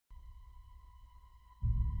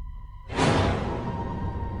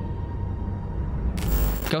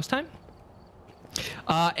Ghost time?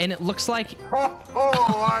 And it looks like...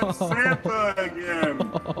 Oh, I'm Santa again.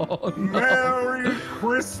 Oh, no. Merry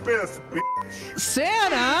Christmas, bitch.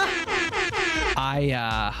 Santa!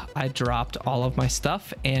 I dropped all of my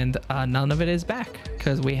stuff, and none of it is back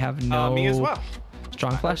because we have no me as well.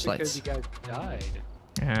 strong flashlights. Because you guys died.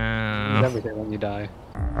 Lose everything when you die.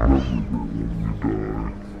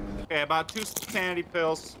 Okay, about 2 sanity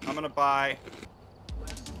pills. I'm gonna buy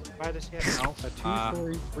this yet? No. A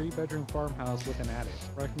 2-story, 3-bedroom farmhouse with an attic.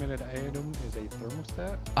 Recommended item is a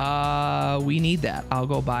thermostat. We need that. I'll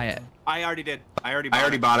go buy it. I already did. I already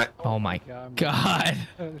bought it. Oh my God.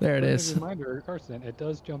 There it is. Reminder, Carson, it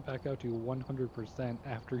does jump back out to 100%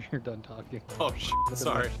 after you're done talking. Oh shit,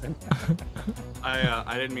 sorry.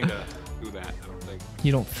 I didn't mean to do that, I don't think.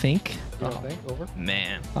 You don't think? You don't think? Over?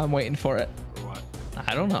 Man, I'm waiting for it. For what?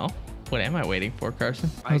 I don't know. What am I waiting for,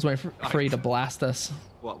 Carson? I was waiting for you to blast us.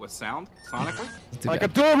 What, with sound? Sonically? Like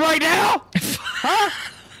I'm doing right now!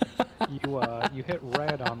 You hit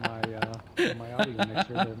red on my audio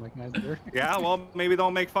mixer to make nice there. Yeah, well, maybe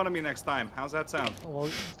don't make fun of me next time. How's that sound? Well,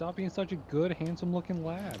 stop being such a good, handsome-looking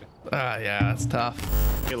lad. Yeah, that's tough.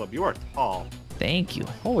 Caleb, you are tall. Thank you.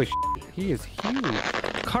 Holy shit, he is huge.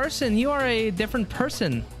 Carson, you are a different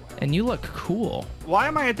person, and you look cool. Why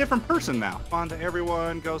am I a different person now? On to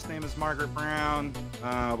everyone. Ghost name is Margaret Brown.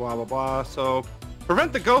 Blah, blah, blah. So,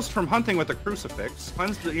 prevent the ghost from hunting with a crucifix.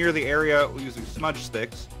 Cleanse near the area using smudge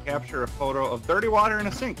sticks. Capture a photo of dirty water in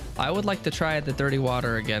a sink. I would like to try the dirty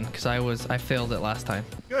water again, because I failed it last time.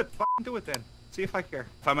 Good. Fucking do it then. See if I care.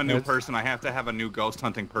 If I'm a new person, I have to have a new ghost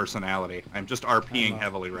hunting personality. I'm just RPing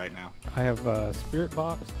heavily right now. I have spirit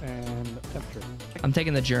box and temperature. I'm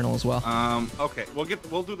taking the journal as well. Okay.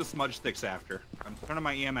 We'll do the smudge sticks after. I'm turning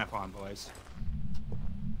my EMF on, boys.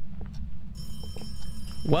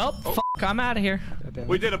 Well, fuck, I'm out of here.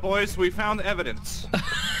 We did it, boys. We found evidence.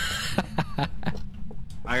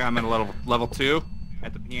 I'm at level 2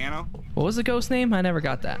 at the piano. What was the ghost name? I never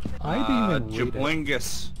got that. I didn't even read it.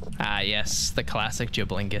 Jablingus. Ah, yes, the classic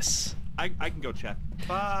Jablingus. I can go check.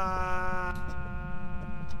 Bye.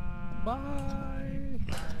 Bye.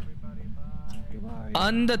 Everybody, bye. Goodbye.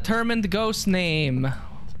 Undetermined ghost name.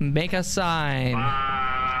 Make a sign.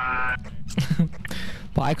 Bye.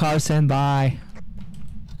 Bye, Carson. Bye.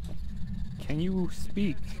 Can you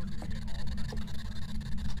speak?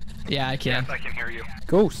 Yeah, I can. Yes, I can hear you.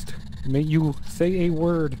 Ghost, may you say a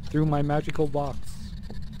word through my magical box.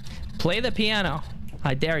 Play the piano.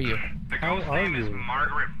 I dare you. The How ghost are name is you?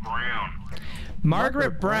 Margaret Brown.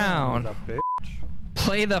 Margaret Brown. What a bitch.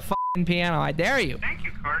 Play the fucking piano. I dare you. Thank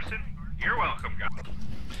you, Carson. You're welcome, guys.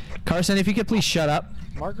 Carson, if you could please shut up.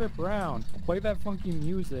 Margaret Brown, play that funky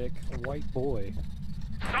music, white boy.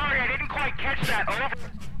 Sorry, I didn't quite catch that. Over.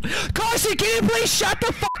 Carson, can you please shut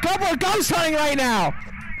the fuck up? We're ghost hunting right now.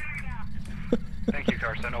 Thank you,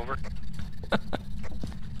 Carson. Over.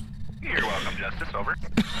 You're welcome, Justice. Over.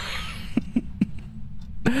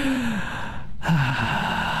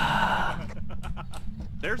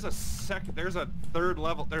 There's a third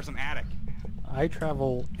level. There's an attic. I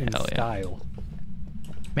travel in Hell yeah. style.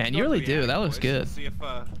 Man, you really do. That looks good. See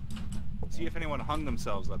if anyone hung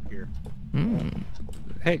themselves up here. Mm.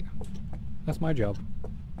 Hey, that's my job.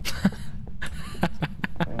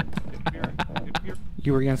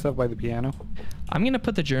 You were getting stuff by the piano? I'm gonna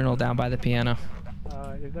put the journal down by the piano.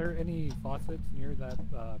 Is there any faucets near that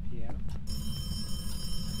piano?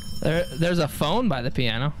 There's a phone by the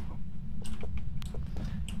piano.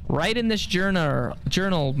 Right in this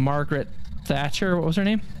journal, Margaret Thatcher. What was her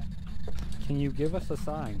name? Can you give us a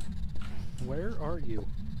sign? Where are you?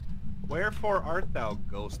 Wherefore art thou,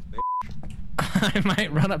 ghost bitch? I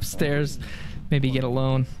might run upstairs, maybe get a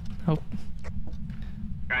loan. Oh.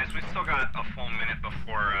 Guys, we still got a full minute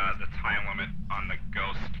before the time limit on the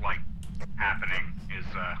ghost happening is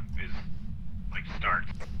starts.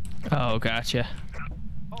 Oh, gotcha.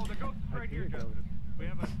 Oh, the ghost is right here, Justice.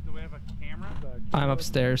 Do we have a camera? I'm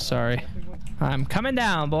upstairs. Sorry. I'm coming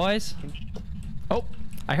down, boys. Oh,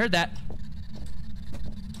 I heard that.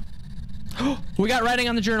 We got writing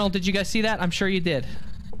on the journal. Did you guys see that? I'm sure you did.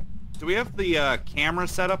 Do we have the camera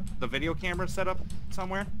set up, the video camera set up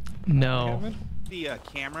somewhere? No. The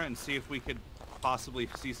camera and see if we could possibly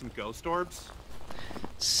see some ghost orbs.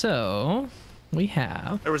 So, we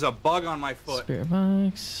have There was a bug on my foot. spirit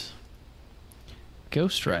box,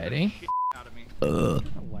 ghost writing. Out of me. Is there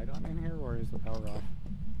a light on in here, or is the power off?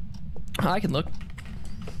 I can look.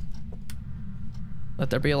 Let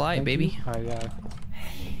there be a light, Thank baby. you.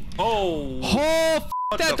 Oh. Oh,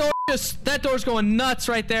 that door that door's going nuts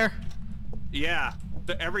right there. Yeah.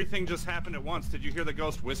 Everything just happened at once. Did you hear the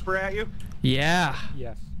ghost whisper at you? Yeah.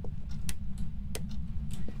 Yes.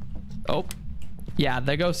 Oh, yeah,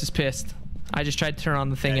 the ghost is pissed. I just tried to turn on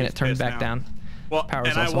the thing and it turned back down. Well, Power's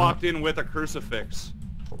and I also walked in with a crucifix.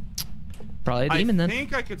 Probably a demon I then.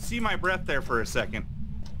 think I could see my breath there for a second.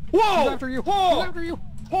 Whoa! He's after you! Whoa! He's after you!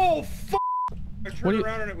 Oh, fuck! I turned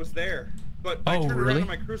around and it was there. But I turned around and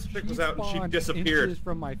my crucifix was out and she disappeared. Inches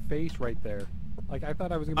from my face right there. Like, I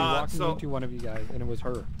thought I was going to be walking into one of you guys, and it was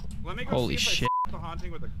her. Let me go Holy see if shit. I the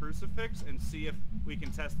haunting with a crucifix and see if we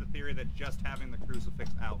can test the theory that just having the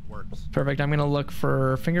crucifix out works. Perfect. I'm going to look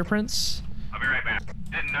for fingerprints. I'll be right back.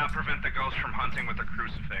 Did not prevent the ghost from hunting with a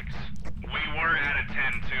crucifix. We were at a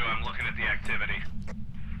 10 too. I'm looking at the activity.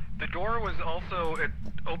 The door was also, it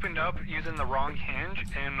opened up using the wrong hinge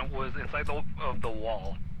and was inside of the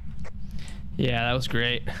wall. Yeah, that was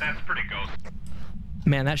great. That's pretty ghostly.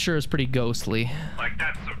 Man, that sure is pretty ghostly. Like,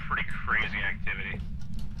 that's some pretty crazy activity.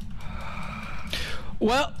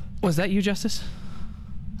 Well, was that you, Justice?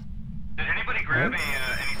 Did anybody grab any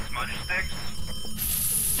smudge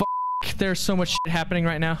sticks? F***, there's so much shit happening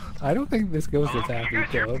right now. I don't think this ghost is happy,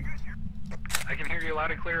 Caleb. I can hear you loud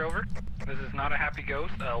and clear, over. This is not a happy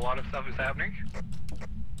ghost. A lot of stuff is happening.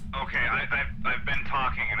 Okay, I've been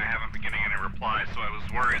talking and I haven't been getting any replies, so I was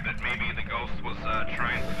worried that maybe the ghost was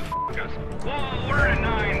trying to f*** us. Whoa, we're at a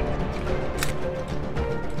 9!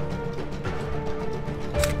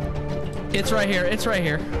 It's right here. It's right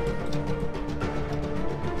here.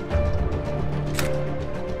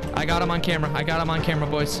 I got him on camera. I got him on camera,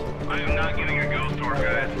 boys. I am not getting a ghost door,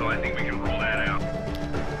 guys, so I think we can rule that out.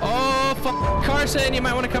 Oh, fuck. Carson, you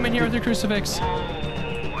might want to come in here with your crucifix. Oh,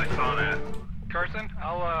 I saw that. Carson,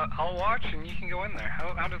 I'll watch and you can go in there.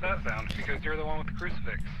 How does that sound? Because you're the one with the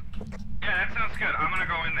crucifix. Yeah, that sounds good. I'm gonna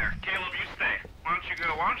go in there. Caleb, you stay. Why don't you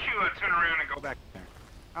turn around and go back there?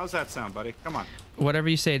 How's that sound, buddy? Come on. Whatever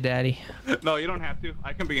you say, Daddy. No, you don't have to.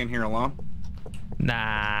 I can be in here alone.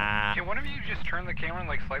 Nah. Can one of you just turn the camera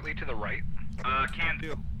like slightly to the right? Can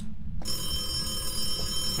do.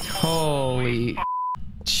 Holy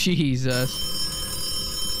Jesus.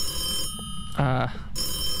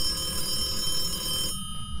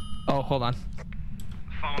 Oh, hold on.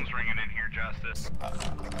 Phone's ringing in here, Justice.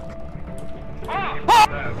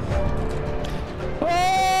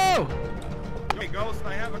 Oh! Hey, Ghost,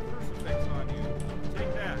 I have a crucifix on you.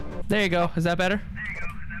 Take that. There you go. Is that better?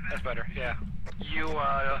 That's better, yeah. You,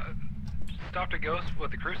 stopped a ghost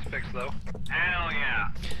with the crucifix, though. Hell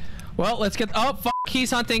yeah. Well, let's get... Oh, fuck.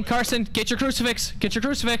 He's hunting. Carson, get your crucifix. Get your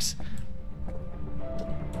crucifix.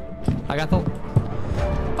 I got the...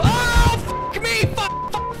 Oh, fuck me!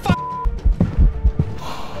 Fuck, fuck, fuck!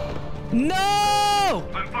 No!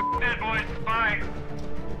 I'm fucking dead, boys. Bye.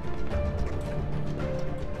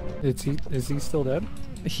 Is he still dead?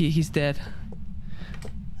 He's dead.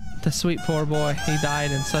 The sweet poor boy. He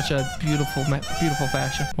died in such a beautiful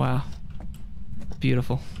fashion. Wow.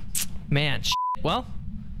 Beautiful. Man, shit. Well,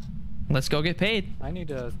 let's go get paid. I need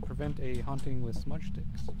to prevent a haunting with smudge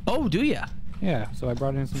sticks. Oh, do ya? Yeah, so I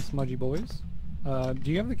brought in some smudgy boys.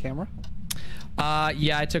 Do you have the camera?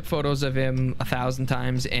 Yeah, I took photos of him 1,000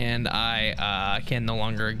 times, and I can no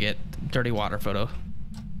longer get dirty water photo.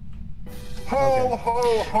 Ho,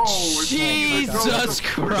 ho, ho! It's Jesus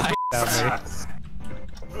Christ!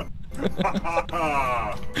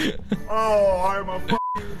 Oh, I'm a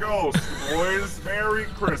fucking ghost, boys. Merry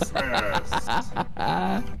Christmas.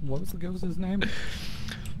 What was the ghost's name?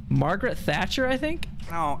 Margaret Thatcher, I think?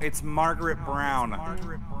 No, it's Margaret Brown.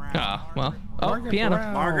 Margaret Brown. Ah, well. Oh, Margaret piano.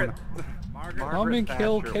 Brown. Margaret Come and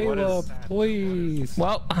kill Thatcher, Caleb, please.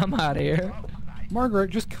 Well, I'm out of here. Margaret,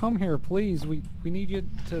 just come here, please. We need you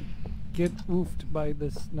to get oofed by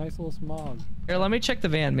this nice little smog. Here, let me check the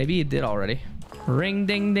van. Maybe you did already. Ring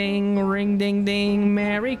ding ding,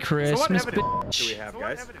 Merry Christmas, So what evidence bitch. do we have,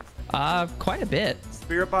 guys? Quite a bit.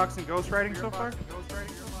 Spirit box and ghost writing so far?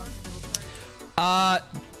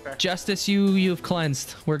 Justice, you've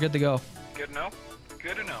cleansed. We're good to go. Good to know?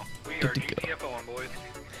 Good to know. We Good are to go. GTFOing, boys.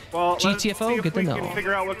 Well, let's see GTFO, if good to we know. can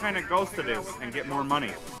figure out what kind of ghost it is and get more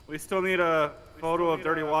money. We still need a photo of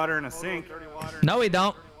dirty water in a sink. No, we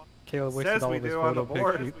don't. Caleb wasted Says all we of his do on photo the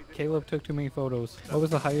board. pictures. Caleb took too many photos. What was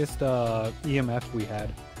the highest EMF we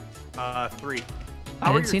had? 3.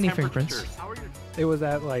 I didn't see any fingerprints. It was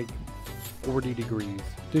at like 40 degrees.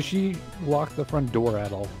 Does she lock the front door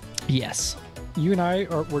at all? Yes. You and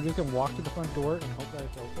we're just gonna walk to the front door and hope that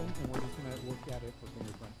it's open, and we're just gonna look at it for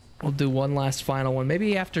fingerprints. We'll do one last final one.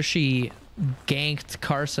 Maybe after she ganked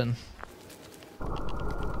Carson.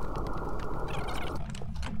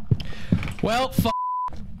 Well,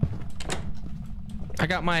 I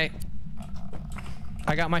got my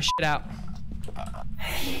shit out.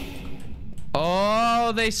 Oh,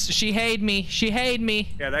 Oh, she hate me. She hate me.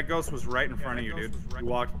 Yeah, that ghost was right in front of you, dude. You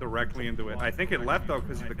walked directly into it. I think it left though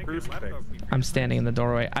because of the crucifix. I'm standing in the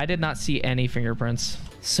doorway. I did not see any fingerprints.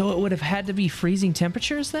 So it would have had to be freezing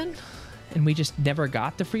temperatures then? And we just never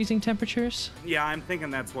got the freezing temperatures? Yeah, I'm thinking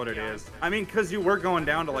that's what it is. I mean, because you were going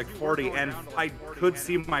down to like 40, and I could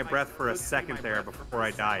see my breath for a second there before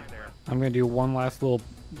I died. I'm gonna do one last little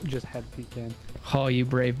just head peek in. Oh, you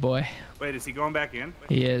brave boy. Wait, is he going back in?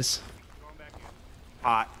 He is.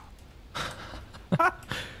 Hot.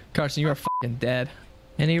 Carson, you are fucking dead.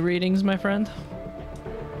 Any readings, my friend?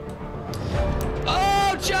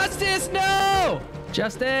 Oh, Justice, no!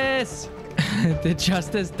 Justice! Did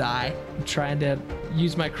Justice die? I'm trying to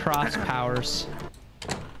use my cross powers.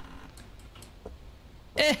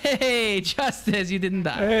 Hey, Justice, you didn't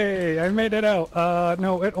die. Hey, I made it out.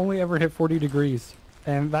 No, it only ever hit 40 degrees.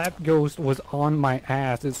 And that ghost was on my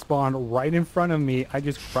ass. It spawned right in front of me. I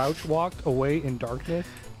just crouch walked away in darkness.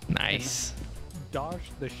 Nice.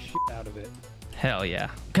 Dodged the shit out of it. Hell yeah.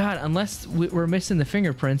 God, unless we're missing the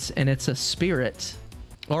fingerprints and it's a spirit.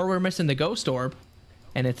 Or we're missing the ghost orb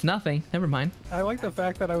and it's nothing. Never mind. I like the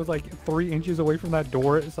fact that I was like 3 inches away from that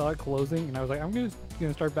door. It saw it closing and I was like, I'm just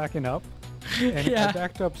gonna start backing up. And Yeah. I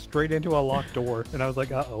backed up straight into a locked door. And I was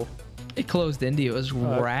like, uh-oh. It closed into you. It was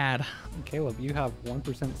rad. Caleb, you have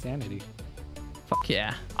 1% sanity. Fuck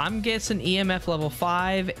yeah. I'm guessing EMF level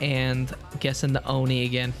 5 and guessing the Oni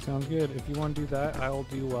again. Sounds good. If you want to do that, I'll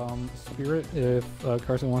do spirit. If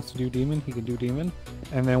Carson wants to do demon, he can do demon.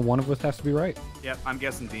 And then one of us has to be right. Yep, I'm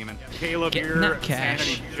guessing demon. Caleb, Getting your that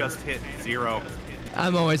cash. sanity just hit 0.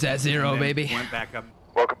 I'm always at 0, And then baby. Went back up.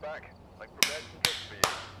 Welcome back. Like prevention kits for you.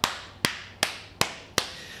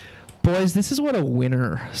 Boys, this is what a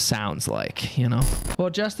winner sounds like, you know? Well,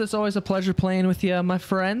 Justice, always a pleasure playing with you, my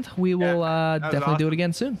friend. We will that was definitely do it awesome.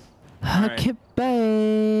 again soon. right. Okay,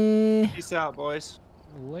 bye. Peace out, boys.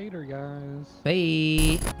 Later, guys.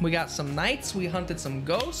 Bye. We got some knights. We hunted some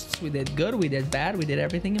ghosts. We did good. We did bad. We did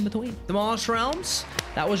everything in between. Demolished Realms.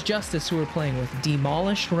 That was Justice who we're playing with.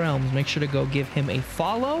 Demolished Realms. Make sure to go give him a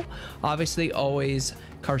follow. Obviously, always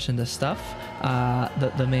Carson the stuff.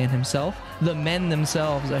 The man himself. The men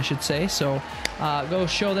themselves, I should say. So go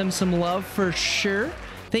show them some love for sure.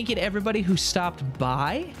 Thank you to everybody who stopped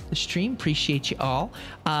by the stream. Appreciate you all.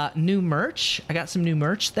 New merch. I got some new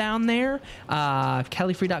merch down there.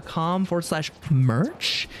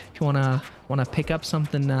 caleefree.com/merch. If you wanna pick up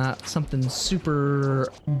something something super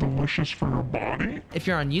delicious for your body. If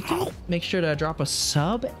you're on YouTube, make sure to drop a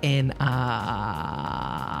sub and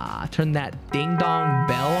turn that ding dong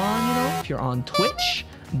bell on. You know, if you're on Twitch,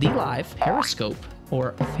 DLive, Periscope,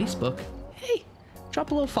 or Facebook, hey,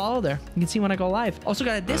 drop a little follow there. You can see when I go live. Also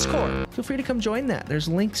got a Discord. Feel free to come join that. There's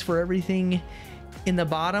links for everything in the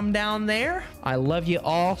bottom down there. I love you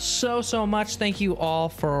all so much. Thank you all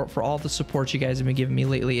for all the support you guys have been giving me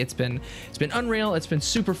lately. It's been unreal. It's been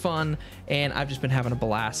super fun, and I've just been having a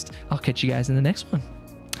blast. I'll catch you guys in the next one.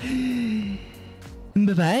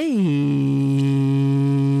 Bye-bye.